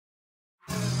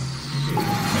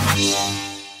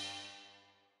Hi,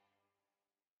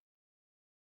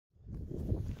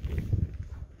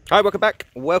 welcome back.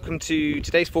 Welcome to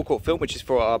today's forecourt film, which is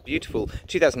for our beautiful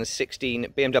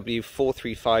 2016 BMW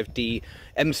 435D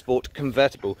M Sport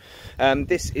Convertible.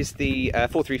 This is the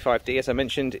 435D, as I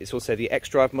mentioned. It's also the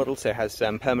Xdrive model, so it has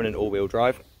permanent all-wheel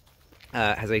drive.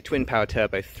 Has a twin power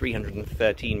turbo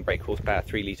 313 brake horsepower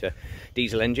 3-litre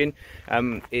diesel engine.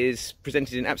 Is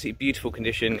presented in absolutely beautiful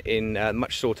condition in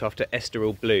much sought after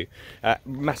Estoril Blue.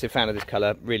 Massive fan of this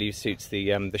colour, really suits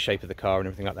the shape of the car and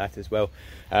everything like that as well.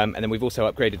 And then we've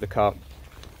also upgraded the car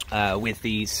with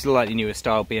the slightly newer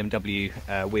style BMW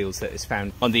wheels that is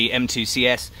found on the M2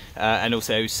 CS and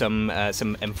also some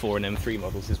M4 and M3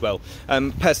 models as well.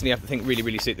 Personally, I think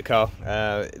really suit the car.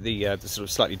 The sort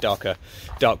of slightly dark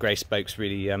grey spokes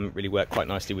really work quite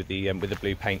nicely with the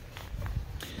blue paint.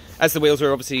 As the wheels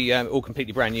are obviously all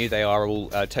completely brand new, they are all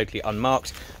totally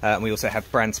unmarked, and we also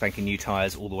have brand spanking new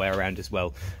tyres all the way around as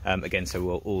well. Again,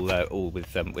 so we're all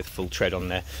with full tread on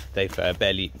there. They've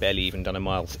barely even done a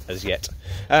mile as yet.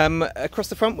 Across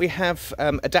the front we have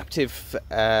adaptive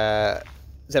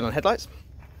xenon headlights.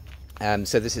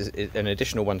 So this is an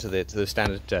additional one to the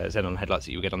standard xenon headlights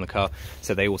that you get on the car.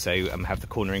 So they also have the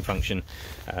cornering function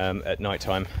at night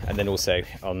time, and then also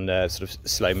on sort of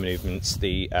slow movements,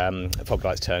 the fog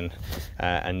lights turn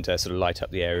and sort of light up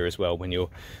the area as well when you're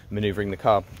manoeuvring the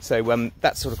car. So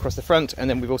that's sort of across the front, and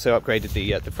then we've also upgraded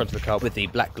the front of the car with the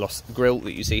black gloss grille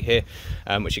that you see here,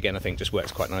 which again I think just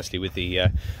works quite nicely with the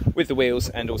wheels,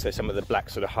 and also some of the black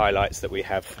sort of highlights that we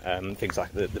have, things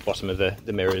like the bottom of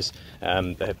the mirrors,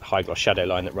 the high gloss shadow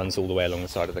line that runs all the way along the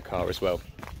side of the car as well.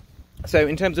 So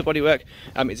in terms of bodywork,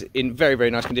 it's in very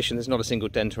nice condition. There's not a single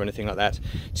dent or anything like that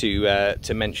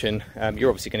to mention. You're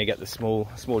obviously going to get the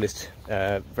smallest,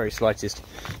 very slightest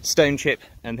stone chip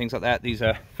and things like that. These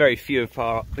are very few and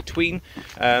far between,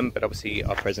 but obviously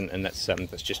are present, and that's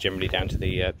just generally down to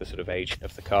the sort of age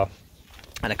of the car.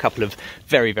 And a couple of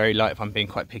very light, if I'm being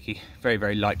quite picky,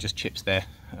 very light just chips there,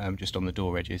 just on the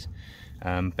door edges.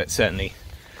 But certainly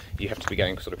you have to be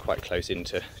going sort of quite close in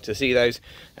to see those,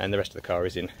 and the rest of the car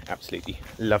is in absolutely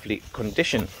lovely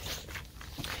condition.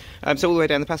 So all the way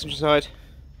down the passenger side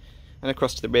and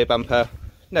across to the rear bumper,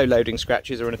 no loading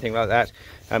scratches or anything like that.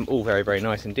 All very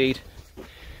nice indeed.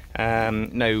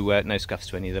 No scuffs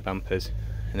to any of the bumpers.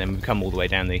 And then we come all the way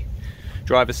down the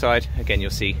driver's side. Again,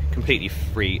 you'll see completely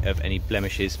free of any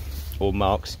blemishes or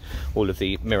marks. All of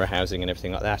the mirror housing and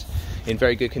everything like that in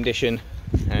very good condition.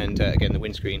 And again, the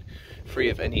windscreen free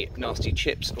of any nasty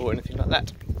chips or anything like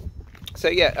that. So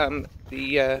yeah,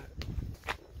 the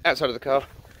outside of the car,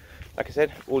 like I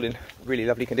said, all in really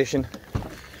lovely condition.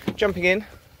 Jumping in,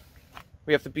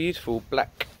 we have the beautiful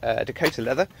black Dakota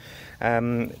leather.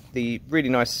 The really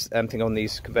nice thing on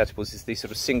these convertibles is these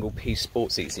sort of single piece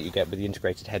sport seats that you get with the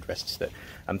integrated headrests that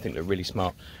I think look really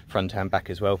smart front and back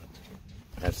as well.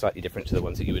 Slightly different to the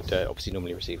ones that you would obviously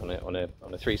normally receive on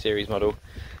a 3 Series model.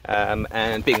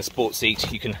 And being a sport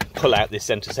seat, you can pull out this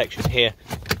centre section here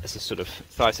as a sort of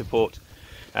thigh support.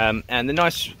 And the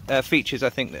nice features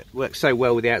I think that work so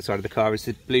well with the outside of the car is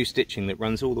the blue stitching that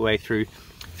runs all the way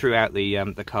throughout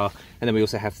the car. And then we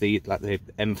also have the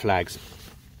M flags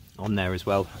on there as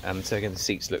well. So again, the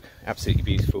seats look absolutely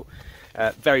beautiful.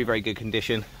 Very good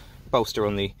condition. Bolster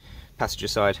on the passenger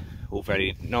side, all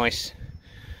very nice.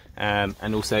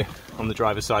 And also on the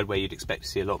driver's side, where you'd expect to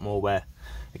see a lot more wear,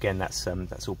 again that's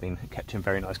all been kept in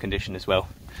very nice condition as well.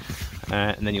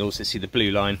 And then you also see the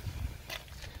blue line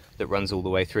that runs all the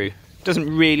way through.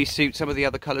 Doesn't really suit some of the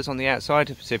other colours on the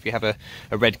outside, so if you have a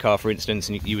red car for instance,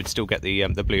 and you would still get the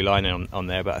blue line on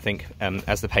there, but I think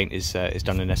as the paint is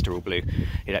done in Estoril Blue,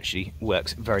 it actually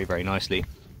works very nicely.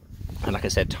 And like I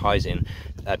said, ties in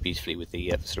beautifully with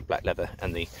the sort of black leather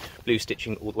and the blue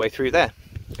stitching all the way through there.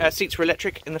 Seats are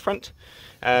electric in the front.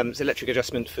 It's electric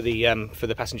adjustment for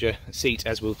the passenger seat,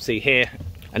 as we'll see here,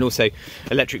 and also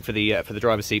electric for the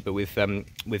driver's seat, but with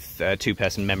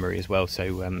 2-person memory as well.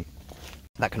 So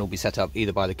that can all be set up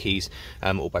either by the keys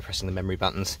or by pressing the memory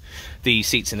buttons. The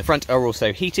seats in the front are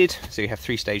also heated, so you have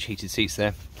 3-stage heated seats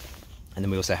there. And then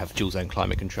we also have dual zone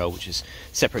climate control, which is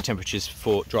separate temperatures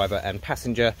for driver and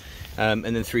passenger. And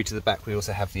then through to the back, we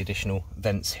also have the additional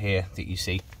vents here that you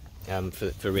see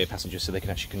for rear passengers, so they can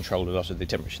actually control a lot of the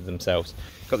temperature themselves.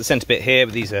 Got the centre bit here,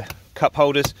 but these are cup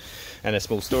holders and a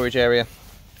small storage area.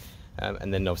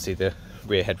 And then obviously the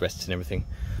rear headrests and everything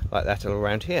like that all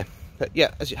around here. But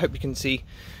yeah, as you hope you can see,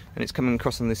 and it's coming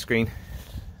across on the screen,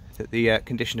 that the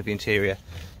condition of the interior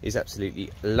is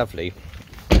absolutely lovely.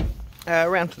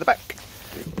 Around to the back,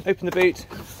 open the boot.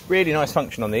 Really nice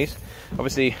function on these.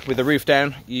 Obviously, with the roof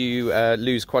down, you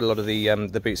lose quite a lot of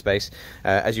the boot space,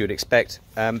 as you would expect.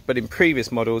 But in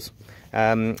previous models,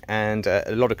 and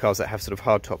a lot of cars that have sort of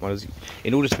hard top models,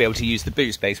 in order to be able to use the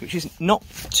boot space, which is not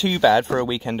too bad for a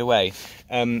weekend away,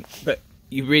 but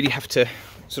you really have to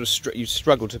sort of you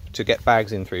struggle to get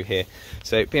bags in through here.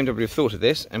 So BMW have thought of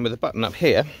this, and with a button up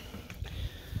here,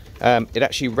 it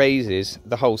actually raises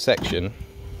the whole section.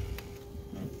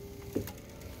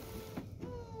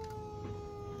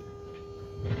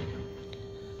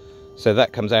 So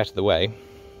that comes out of the way.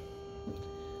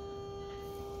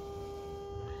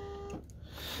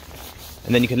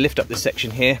 And then you can lift up this section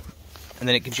here, and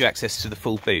then it gives you access to the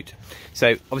full boot.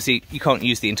 So obviously you can't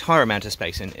use the entire amount of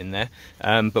space in there,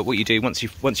 but what you do once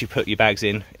you put your bags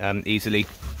in easily,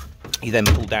 you then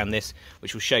pull down this,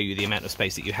 which will show you the amount of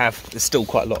space that you have. There's still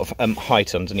quite a lot of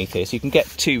height underneath here, so you can get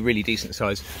two really decent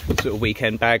sized sort of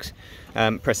weekend bags.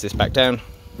 Press this back down,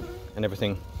 and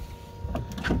everything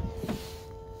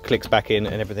clicks back in,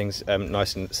 and everything's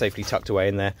nice and safely tucked away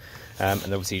in there. And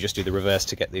obviously you just do the reverse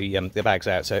to get the bags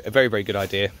out. So a very, very good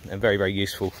idea, and very, very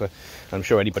useful for, I'm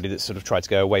sure, anybody that's sort of tried to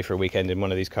go away for a weekend in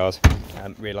one of these cars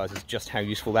realises just how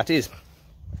useful that is.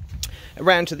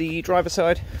 Around to the driver's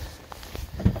side,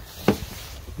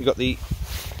 you've got the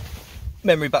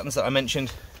memory buttons that I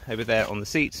mentioned over there on the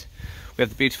seats. We have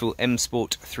the beautiful M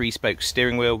Sport 3-spoke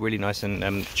steering wheel, really nice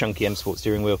and chunky M Sport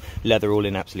steering wheel, leather all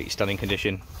in absolutely stunning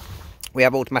condition. We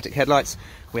have automatic headlights,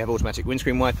 we have automatic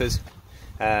windscreen wipers,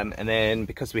 and then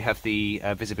because we have the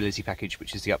visibility package,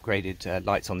 which is the upgraded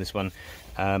lights on this one,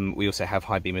 we also have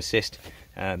high beam assist,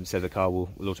 so the car will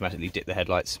automatically dip the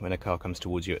headlights when a car comes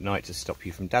towards you at night to stop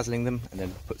you from dazzling them, and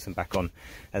then puts them back on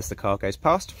as the car goes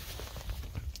past.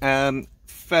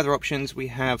 Further options we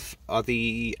have are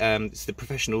it's the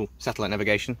professional satellite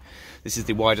navigation. This is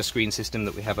the wider screen system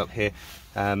that we have up here.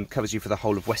 Covers you for the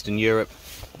whole of Western Europe,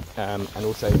 and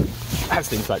also has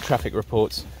things like traffic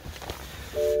reports.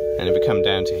 And if we come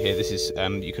down to here, this is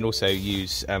you can also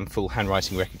use full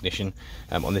handwriting recognition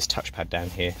on this touchpad down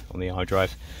here on the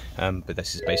iDrive. But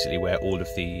this is basically where all of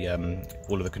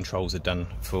the controls are done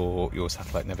for your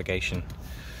satellite navigation.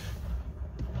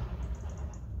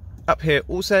 Up here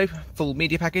also, full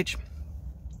media package,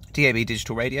 DAB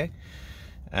digital radio,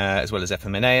 as well as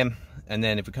FM and AM. And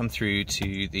then if we come through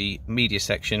to the media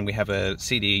section, we have a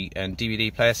CD and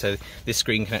DVD player. So this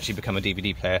screen can actually become a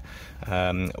DVD player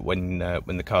when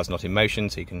the car's not in motion,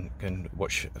 so you can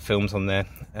watch films on there.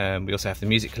 We also have the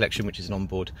music collection, which is an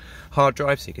onboard hard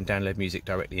drive, so you can download music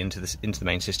directly into the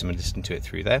main system and listen to it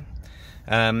through there.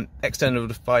 External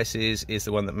devices is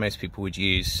the one that most people would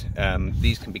use.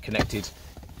 These can be connected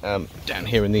down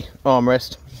here in the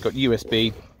armrest. You've got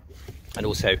USB and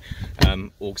also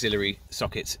auxiliary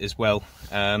sockets as well,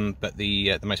 but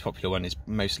the most popular one is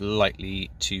most likely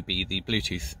to be the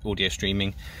Bluetooth audio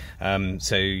streaming,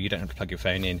 so you don't have to plug your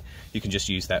phone in. You can just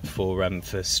use that for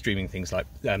streaming things like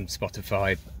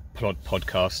Spotify,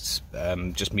 podcasts,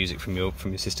 just music from your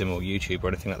system, or YouTube or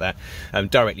anything like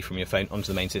that, directly from your phone onto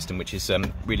the main system, which is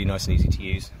really nice and easy to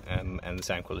use, and the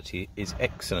sound quality is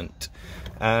excellent.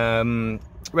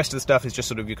 Rest of the stuff is just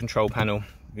sort of your control panel.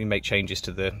 You make changes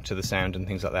to the sound and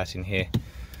things like that in here,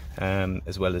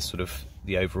 as well as sort of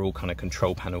the overall kind of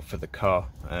control panel for the car.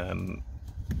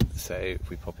 So if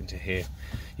we pop into here,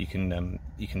 you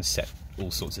can set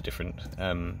all sorts of different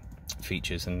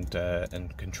features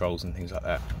and controls and things like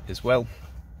that as well.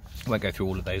 I won't go through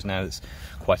all of those now, there's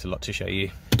quite a lot to show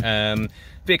you.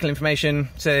 Vehicle information,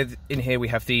 so in here we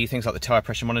have the things like the tyre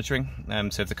pressure monitoring.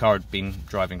 So if the car had been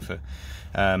driving for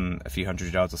a few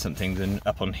hundred yards or something, then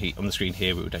up on the screen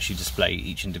here we would actually display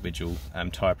each individual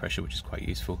tyre pressure, which is quite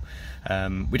useful.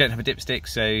 We don't have a dipstick,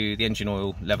 so the engine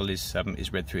oil level is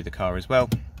read through the car as well.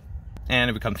 And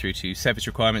if we come through to service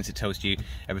requirements, it tells you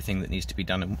everything that needs to be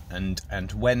done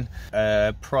and when.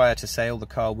 Prior to sale, the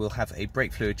car will have a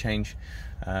brake fluid change,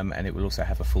 and it will also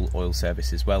have a full oil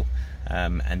service as well.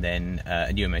 And then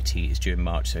a new MOT is due in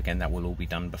March, so again that will all be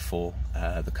done before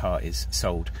the car is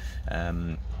sold.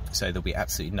 So there'll be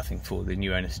absolutely nothing for the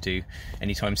new owner to do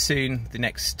anytime soon. The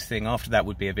next thing after that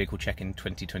would be a vehicle check in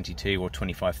 2022 or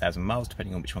 25,000 miles,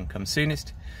 depending on which one comes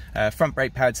soonest. Front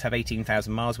brake pads have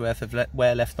 18,000 miles worth of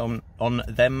wear left on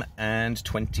them, and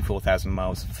 24,000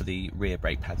 miles for the rear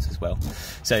brake pads as well.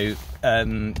 So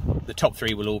the top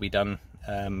three will all be done,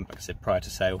 like I said, prior to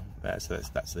sale. So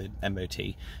that's the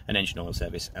MOT, an engine oil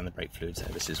service, and the brake fluid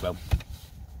service as well.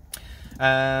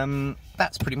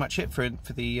 That's pretty much it for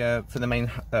the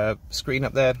main screen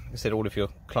up there. Like I said, all of your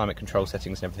climate control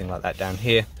settings and everything like that down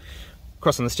here.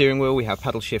 Across on the steering wheel we have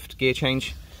paddle shift gear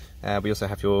change. We also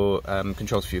have your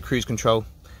controls for your cruise control,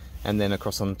 And then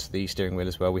across onto the steering wheel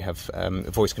as well, we have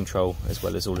voice control, as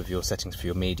well as all of your settings for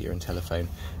your media and telephone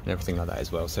and everything like that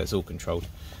as well. So it's all controlled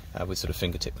with sort of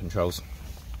fingertip controls.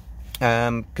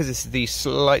 Because this is the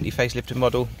slightly facelifted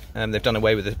model, they've done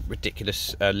away with the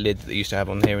ridiculous lid that they used to have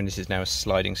on here, and this is now a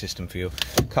sliding system for your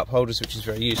cup holders, which is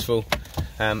very useful.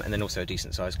 And then also a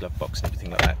decent sized glove box and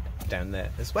everything like that down there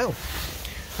as well.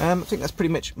 I think that's pretty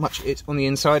much it on the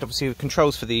inside. Obviously,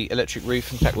 controls for the electric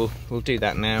roof. In fact, we'll do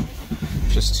that now,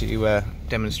 just to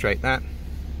demonstrate that.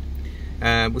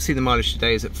 We'll see the mileage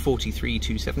today is at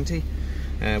 43,270.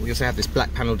 We also have this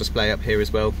black panel display up here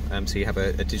as well, so you have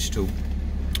a digital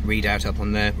readout up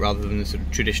on there rather than the sort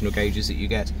of traditional gauges that you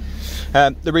get.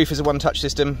 The roof is a one-touch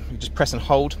system. You just press and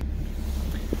hold,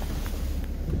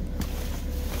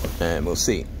 and we'll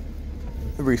see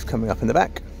the roof coming up in the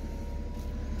back.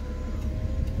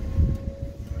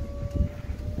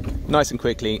 Nice and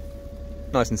quickly,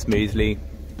 nice and smoothly.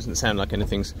 Doesn't sound like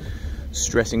anything's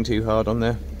stressing too hard on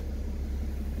there.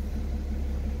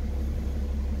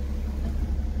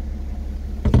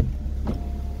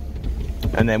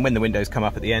 And then when the windows come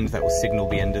up at the end, that will signal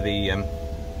the end of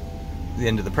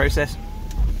the process.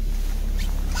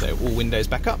 So all windows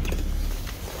back up,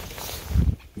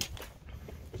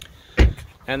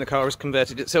 and the car has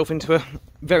converted itself into a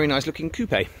very nice looking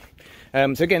coupe.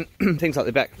 So again, things like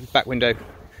the back window,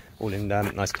 all in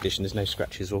nice condition. There's no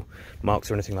scratches or marks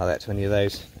or anything like that to any of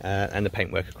those, and the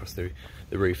paintwork across the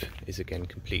roof is again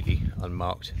completely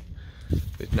unmarked,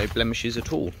 with no blemishes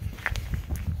at all.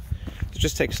 So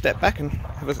just take a step back and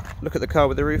have a look at the car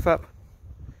with the roof up.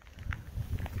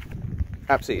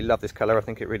 Absolutely love this colour. I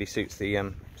think it really suits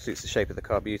the shape of the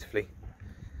car beautifully.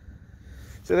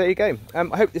 So there you go.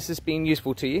 I hope this has been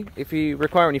useful to you. If you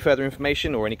require any further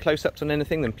information or any close-ups on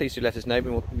anything, then please do let us know.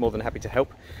 We're more than happy to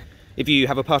help. If you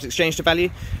have a part exchange to value,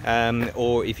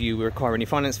 or if you require any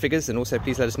finance figures, then also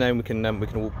please let us know, and we can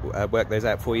all work those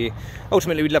out for you.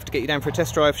 Ultimately, we'd love to get you down for a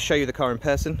test drive, show you the car in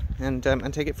person, and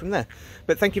take it from there.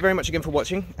 But thank you very much again for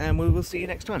watching, and we will see you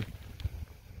next time.